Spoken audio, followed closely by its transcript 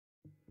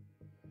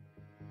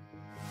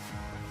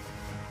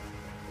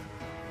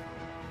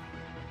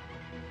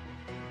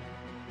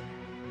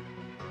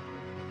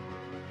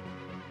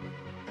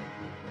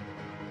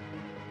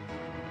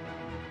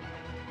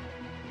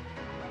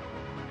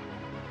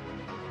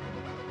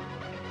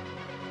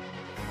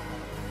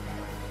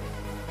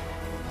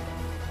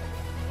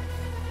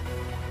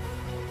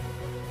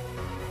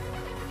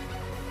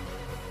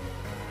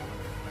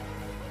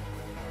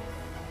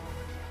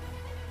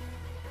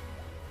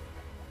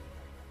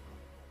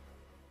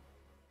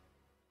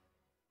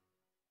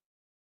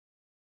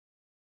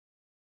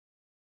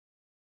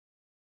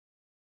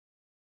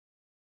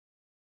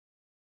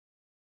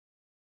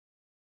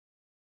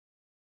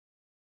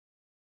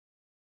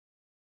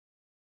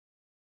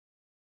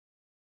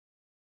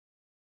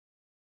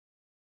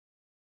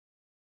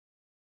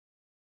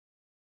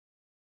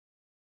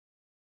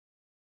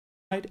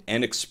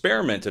and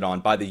experimented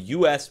on by the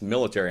U.S.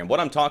 military. And what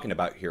I'm talking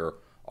about here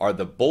are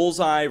the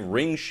bullseye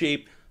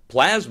ring-shaped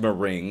plasma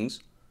rings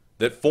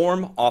that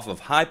form off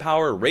of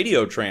high-power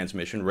radio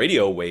transmission,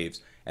 radio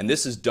waves, and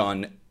this is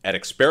done at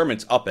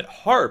experiments up at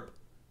HAARP,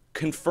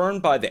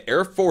 confirmed by the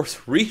Air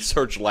Force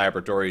Research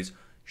Laboratories,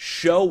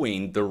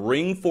 showing the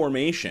ring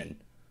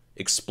formation,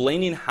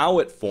 explaining how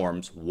it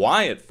forms,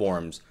 why it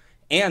forms,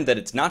 and that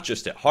it's not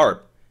just at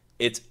HAARP,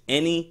 it's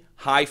any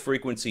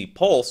high-frequency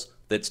pulse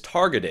that's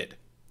targeted.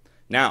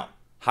 Now,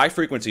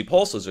 high-frequency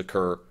pulses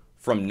occur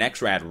from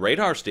NEXRAD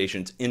radar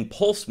stations in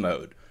pulse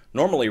mode.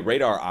 Normally,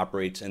 radar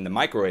operates in the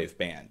microwave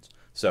bands,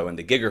 so in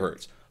the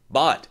gigahertz,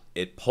 but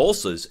it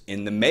pulses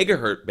in the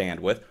megahertz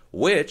bandwidth,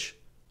 which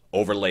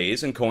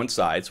overlays and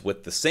coincides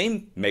with the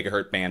same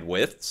megahertz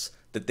bandwidths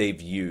that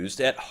they've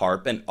used at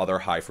HAARP and other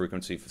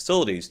high-frequency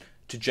facilities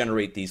to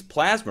generate these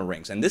plasma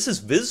rings. And this is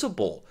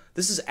visible.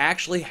 This is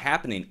actually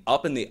happening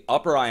up in the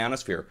upper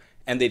ionosphere,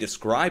 and they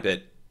describe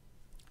it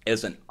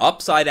as an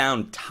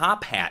upside-down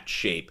top hat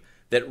shape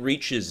that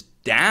reaches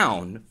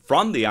down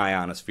from the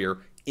ionosphere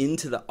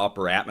into the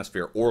upper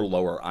atmosphere or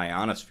lower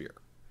ionosphere.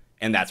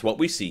 And that's what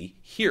we see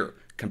here.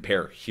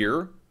 Compare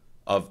here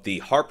of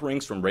the HAARP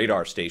rings from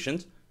radar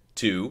stations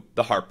to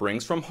the HAARP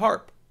rings from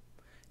HAARP.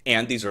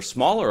 And these are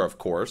smaller, of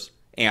course,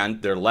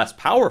 and they're less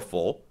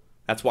powerful.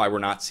 That's why we're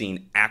not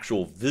seeing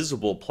actual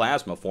visible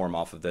plasma form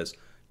off of this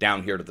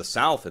down here to the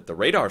south at the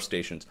radar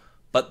stations.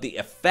 But the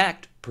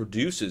effect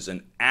produces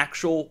an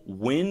actual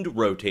wind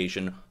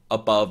rotation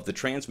above the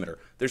transmitter.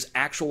 There's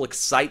actual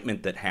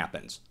excitement that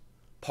happens.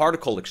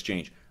 Particle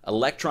exchange,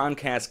 electron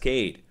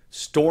cascade,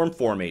 storm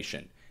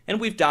formation. And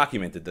we've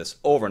documented this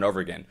over and over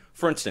again.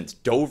 For instance,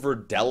 Dover,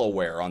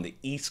 Delaware on the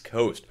East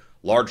Coast.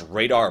 Large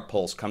radar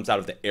pulse comes out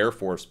of the Air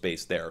Force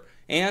Base there.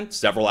 And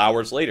several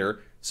hours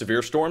later,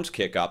 severe storms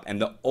kick up. And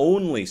the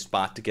only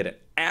spot to get an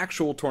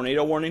actual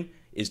tornado warning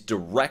is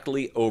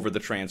directly over the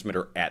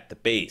transmitter at the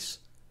base.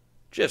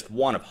 Just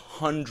one of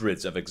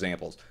hundreds of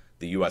examples.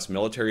 The U.S.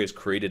 military has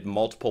created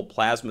multiple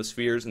plasma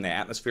spheres in the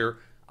atmosphere,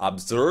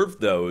 observed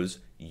those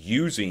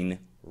using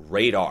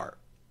radar.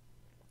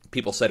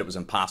 People said it was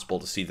impossible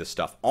to see this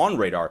stuff on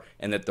radar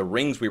and that the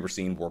rings we were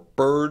seeing were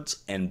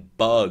birds and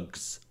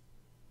bugs.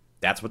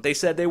 That's what they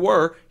said they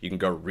were. You can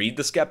go read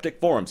the Skeptic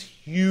forums,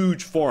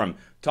 huge forum,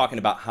 talking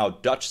about how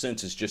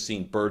Dutchsinse is just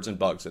seeing birds and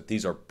bugs, that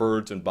these are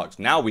birds and bugs.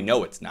 Now we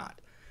know it's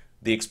not.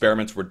 The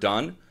experiments were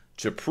done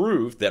to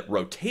prove that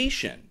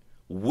rotation,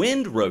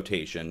 wind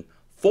rotation,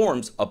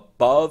 forms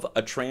above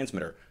a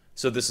transmitter.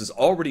 So this is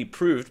already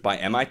proved by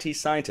MIT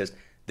scientists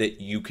that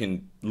you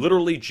can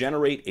literally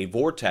generate a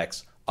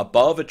vortex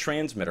above a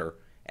transmitter,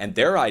 and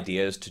their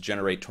idea is to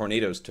generate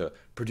tornadoes to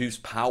produce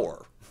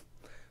power.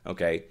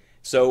 Okay,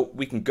 so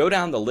we can go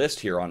down the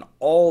list here on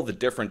all the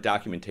different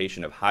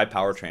documentation of high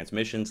power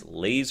transmissions,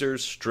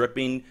 lasers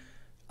stripping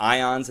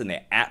ions in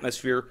the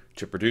atmosphere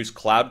to produce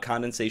cloud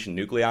condensation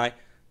nuclei.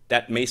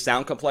 That may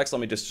sound complex.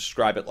 Let me just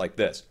describe it like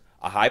this.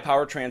 A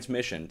high-power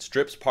transmission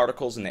strips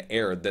particles in the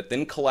air that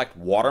then collect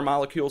water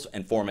molecules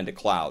and form into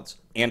clouds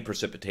and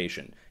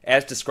precipitation,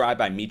 as described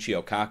by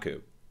Michio Kaku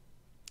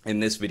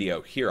in this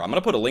video here. I'm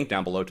going to put a link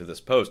down below to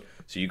this post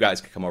so you guys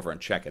can come over and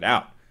check it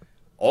out.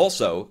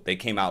 Also, they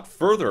came out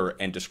further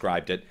and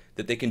described it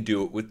that they can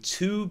do it with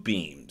two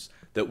beams,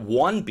 that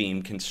one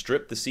beam can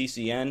strip the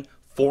CCN,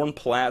 form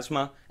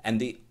plasma, and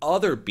the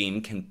other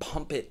beam can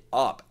pump it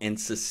up and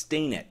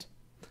sustain it.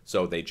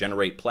 So they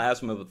generate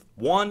plasma with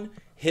one,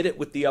 hit it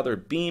with the other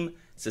beam,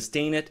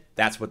 sustain it.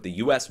 That's what the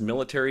U.S.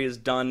 military has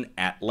done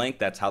at length.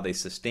 That's how they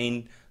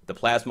sustain the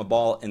plasma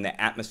ball in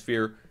the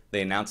atmosphere.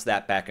 They announced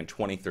that back in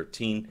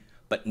 2013.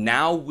 But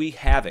now we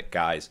have it,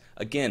 guys.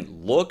 Again,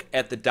 look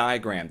at the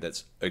diagram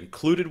that's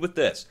included with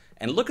this,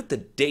 and look at the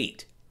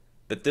date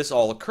that this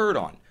all occurred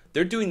on.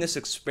 They're doing this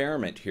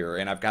experiment here,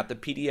 and I've got the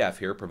PDF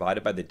here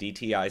provided by the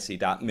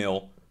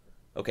dtic.mil,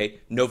 okay,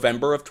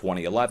 November of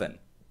 2011.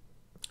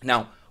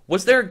 Now,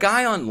 was there a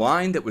guy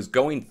online that was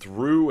going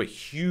through a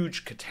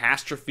huge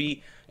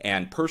catastrophe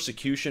and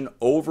persecution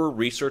over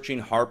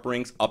researching HAARP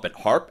rings up at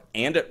HAARP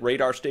and at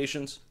radar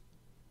stations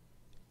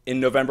in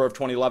November of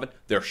 2011?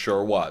 There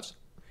sure was.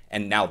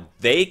 And now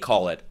they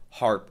call it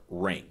HAARP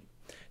ring.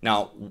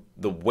 Now,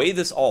 the way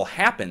this all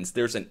happens,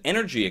 there's an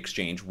energy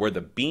exchange where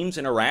the beams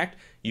interact.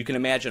 You can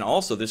imagine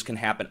also this can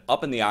happen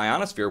up in the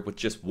ionosphere with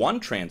just one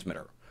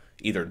transmitter,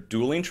 either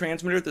dueling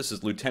transmitter. This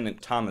is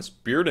Lieutenant Thomas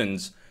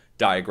Bearden's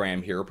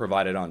diagram here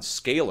provided on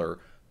scalar,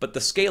 but the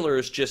scalar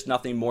is just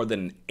nothing more than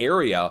an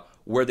area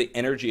where the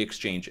energy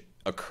exchange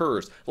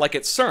occurs. Like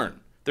at CERN,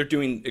 they're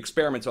doing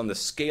experiments on the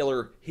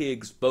scalar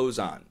Higgs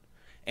boson,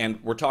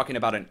 and we're talking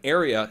about an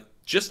area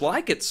just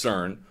like at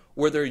CERN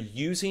where they're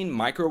using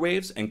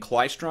microwaves and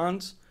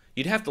klystrons.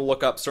 You'd have to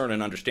look up CERN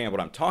and understand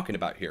what I'm talking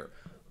about here,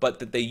 but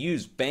that they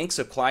use banks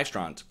of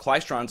klystrons.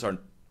 Klystrons are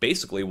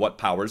basically what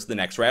powers the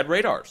NEXRAD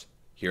radars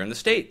here in the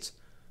States.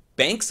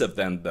 Banks of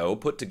them, though,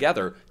 put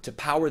together to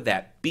power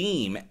that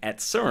beam at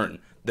CERN.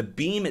 The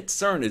beam at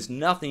CERN is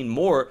nothing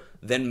more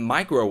than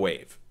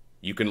microwave.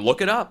 You can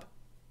look it up.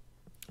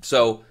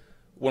 So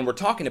when we're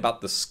talking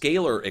about the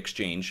scalar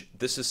exchange,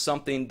 this is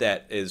something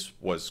that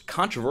was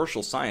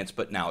controversial science,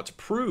 but now it's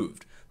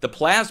proved. The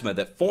plasma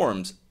that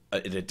forms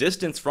at a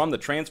distance from the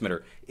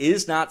transmitter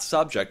is not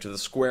subject to the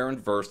square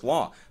inverse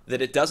law,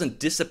 that it doesn't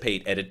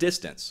dissipate at a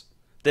distance,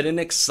 that an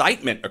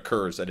excitement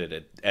occurs at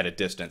a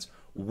distance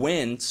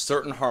when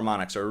certain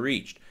harmonics are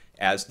reached.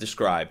 As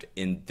described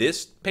in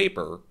this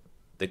paper,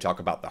 they talk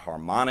about the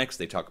harmonics,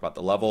 they talk about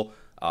the level,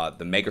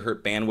 the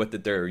megahertz bandwidth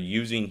that they're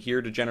using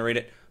here to generate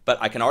it. But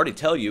I can already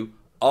tell you,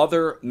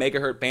 other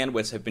megahertz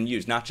bandwidths have been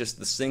used, not just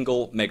the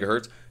single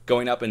megahertz,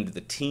 going up into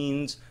the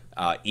teens,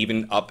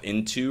 even up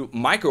into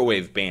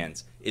microwave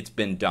bands. It's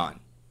been done.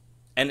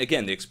 And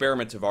again, the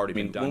experiments have already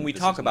been done. When we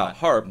talk about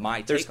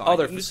H.A.R.P, there's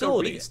other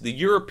facilities. The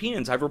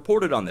Europeans, I've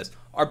reported on this,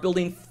 are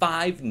building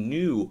 5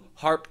 new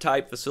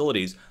H.A.R.P-type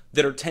facilities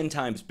that are 10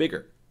 times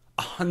bigger.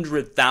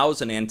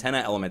 100,000 antenna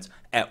elements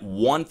at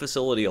one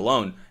facility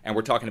alone, and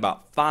we're talking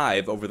about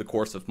 5 over the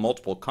course of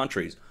multiple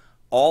countries.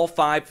 All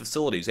 5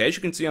 facilities, as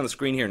you can see on the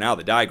screen here now,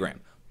 the diagram,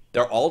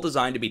 they're all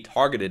designed to be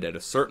targeted at a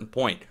certain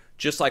point,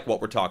 just like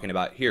what we're talking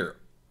about here,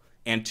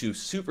 and to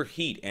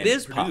superheat and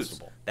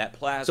produce that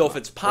plasma. So if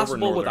it's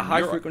possible with a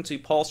high-frequency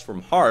pulse from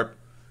H.A.R.P,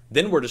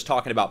 then we're just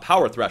talking about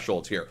power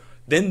thresholds here.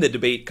 Then the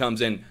debate comes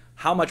in,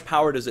 how much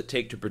power does it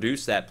take to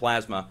produce that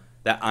plasma,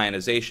 that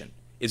ionization?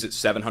 Is it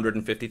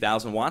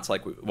 750,000 watts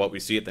like what we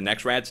see at the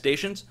next rad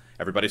stations?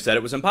 Everybody said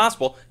it was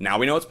impossible. Now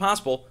we know it's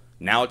possible.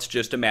 Now it's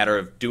just a matter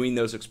of doing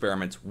those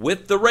experiments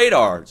with the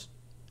radars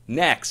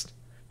next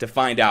to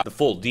find out the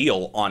full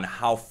deal on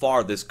how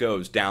far this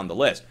goes down the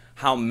list,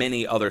 how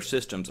many other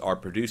systems are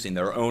producing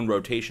their own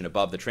rotation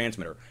above the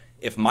transmitter.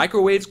 If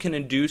microwaves can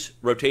induce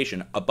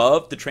rotation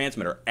above the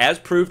transmitter, as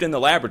proved in the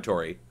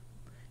laboratory,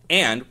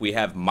 and we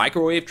have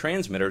microwave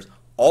transmitters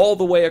all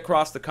the way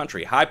across the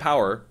country, high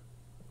power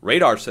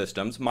radar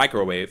systems,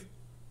 microwave,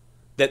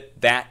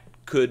 that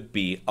could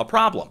be a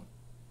problem.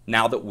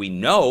 Now that we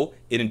know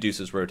it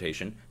induces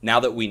rotation, now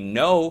that we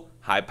know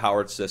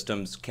high-powered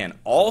systems can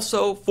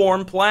also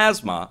form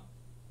plasma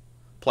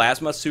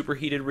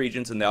superheated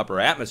regions in the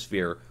upper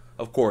atmosphere,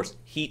 of course,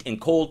 heat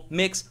and cold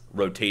mix,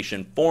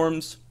 rotation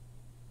forms.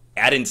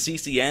 Add in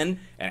CCN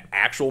and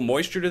actual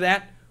moisture to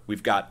that,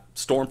 we've got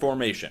storm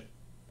formation.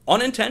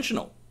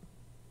 Unintentional.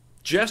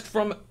 Just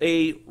from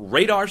a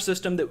radar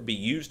system that would be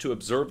used to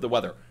observe the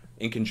weather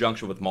in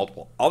conjunction with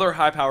multiple other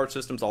high-powered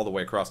systems all the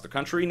way across the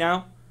country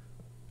now.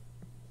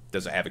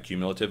 Does it have a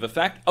cumulative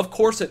effect? Of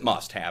course it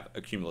must have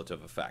a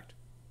cumulative effect.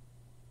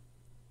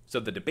 So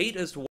the debate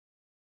as to